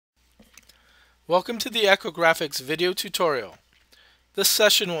Welcome to the EquiGraphix video tutorial. This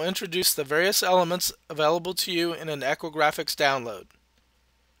session will introduce the various elements available to you in an EquiGraphix download.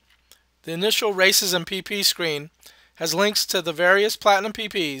 The initial Races and PP screen has links to the various Platinum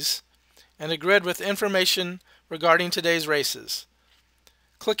PPs and a grid with information regarding today's races.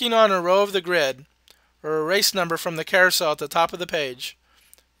 Clicking on a row of the grid or a race number from the carousel at the top of the page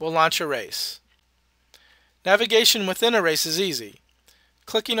will launch a race. Navigation within a race is easy.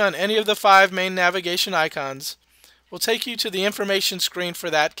 Clicking on any of the 5 main navigation icons will take you to the information screen for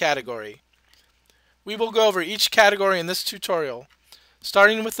that category. We will go over each category in this tutorial,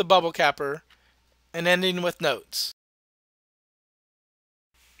 starting with the bubble capper and ending with notes.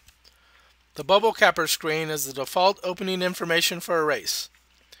 The bubble capper screen is the default opening information for a race.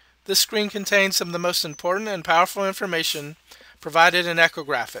 This screen contains some of the most important and powerful information provided in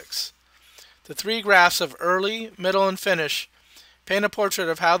EquiGraphix. The 3 graphs of early, middle, and finish paint a portrait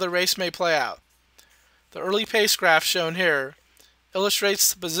of how the race may play out. The early pace graph shown here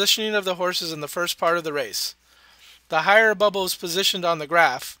illustrates the positioning of the horses in the first part of the race. The higher a bubble is positioned on the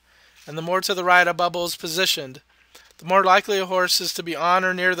graph, and the more to the right a bubble is positioned, the more likely a horse is to be on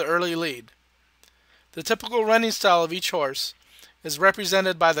or near the early lead. The typical running style of each horse is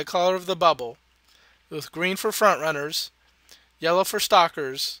represented by the color of the bubble, with green for front runners, yellow for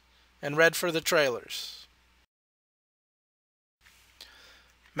stalkers, and red for the trailers.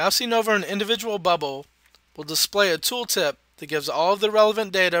 Mousing over an individual bubble will display a tooltip that gives all of the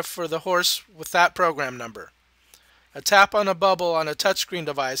relevant data for the horse with that program number. A tap on a bubble on a touchscreen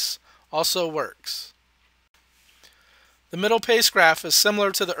device also works. The middle pace graph is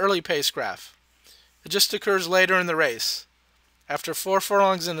similar to the early pace graph. It just occurs later in the race, after 4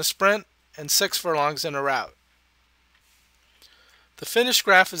 furlongs in a sprint and 6 furlongs in a rout. The finish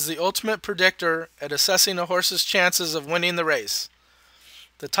graph is the ultimate predictor at assessing a horse's chances of winning the race.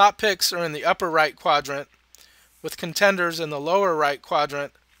 The top picks are in the upper right quadrant, with contenders in the lower right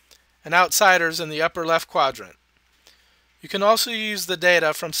quadrant, and outsiders in the upper left quadrant. You can also use the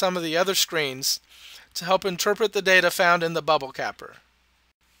data from some of the other screens to help interpret the data found in the bubble capper.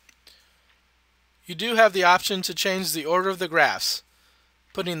 You do have the option to change the order of the graphs,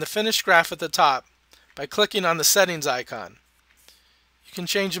 putting the finished graph at the top by clicking on the settings icon. You can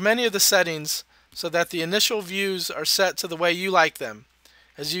change many of the settings so that the initial views are set to the way you like them,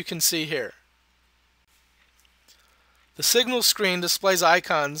 as you can see here. The signal screen displays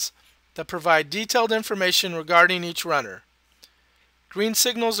icons that provide detailed information regarding each runner. Green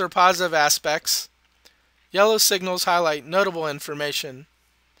signals are positive aspects, yellow signals highlight notable information,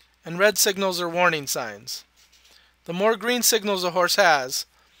 and red signals are warning signs. The more green signals a horse has,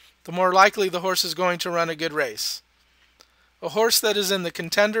 the more likely the horse is going to run a good race. A horse that is in the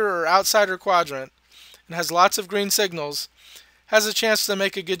contender or outsider quadrant and has lots of green signals has a chance to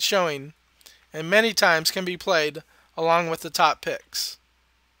make a good showing, and many times can be played along with the top picks.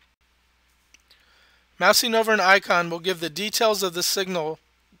 Mousing over an icon will give the details of the signal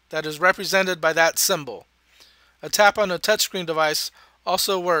that is represented by that symbol. A tap on a touchscreen device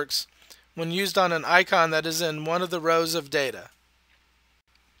also works when used on an icon that is in one of the rows of data.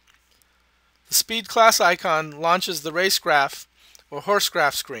 The speed class icon launches the race graph or horse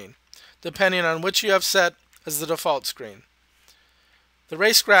graph screen, depending on which you have set as the default screen. The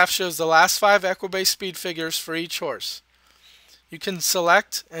race graph shows the last 5 Equibase speed figures for each horse. You can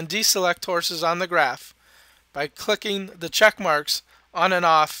select and deselect horses on the graph by clicking the check marks on and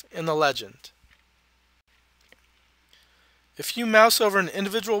off in the legend. If you mouse over an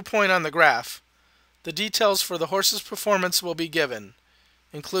individual point on the graph, the details for the horse's performance will be given,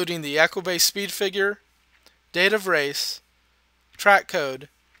 including the Equibase speed figure, date of race, track code,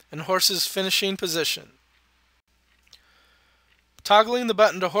 and horse's finishing position. Toggling the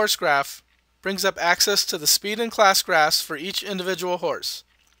button to horse graph brings up access to the speed and class graphs for each individual horse.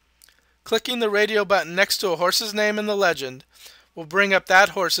 Clicking the radio button next to a horse's name in the legend will bring up that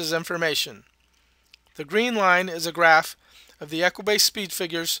horse's information. The green line is a graph of the Equibase speed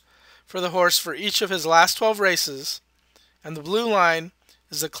figures for the horse for each of his last 12 races, and the blue line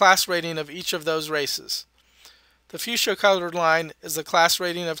is the class rating of each of those races. The fuchsia colored line is the class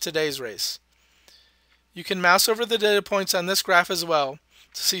rating of today's race. You can mouse over the data points on this graph as well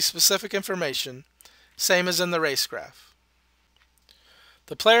to see specific information, same as in the race graph.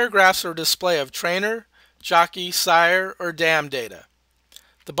 The player graphs are a display of trainer, jockey, sire, or dam data.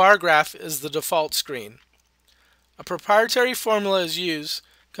 The bar graph is the default screen. A proprietary formula is used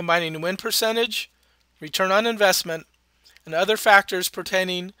combining win percentage, return on investment, and other factors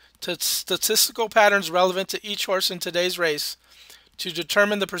pertaining to statistical patterns relevant to each horse in today's race to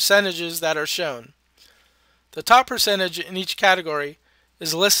determine the percentages that are shown. The top percentage in each category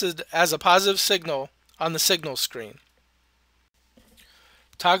is listed as a positive signal on the signal screen.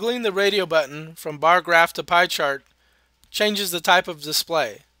 Toggling the radio button from bar graph to pie chart changes the type of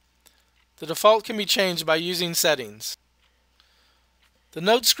display. The default can be changed by using settings. The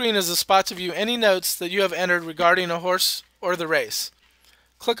note screen is a spot to view any notes that you have entered regarding a horse or the race.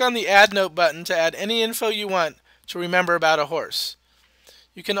 Click on the Add Note button to add any info you want to remember about a horse.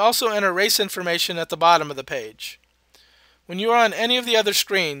 You can also enter race information at the bottom of the page. When you are on any of the other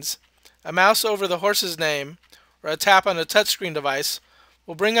screens, a mouse over the horse's name or a tap on a touchscreen device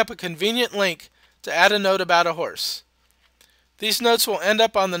will bring up a convenient link to add a note about a horse. These notes will end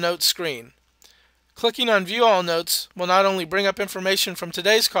up on the note screen. Clicking on View All Notes will not only bring up information from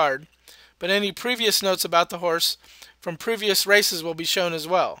today's card, but any previous notes about the horse from previous races will be shown as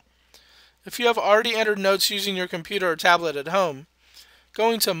well. If you have already entered notes using your computer or tablet at home,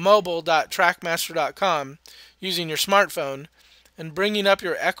 going to mobile.trackmaster.com using your smartphone and bringing up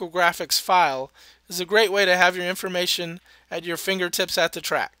your EquiGraphix file is a great way to have your information at your fingertips at the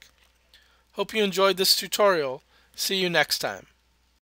track. Hope you enjoyed this tutorial. See you next time.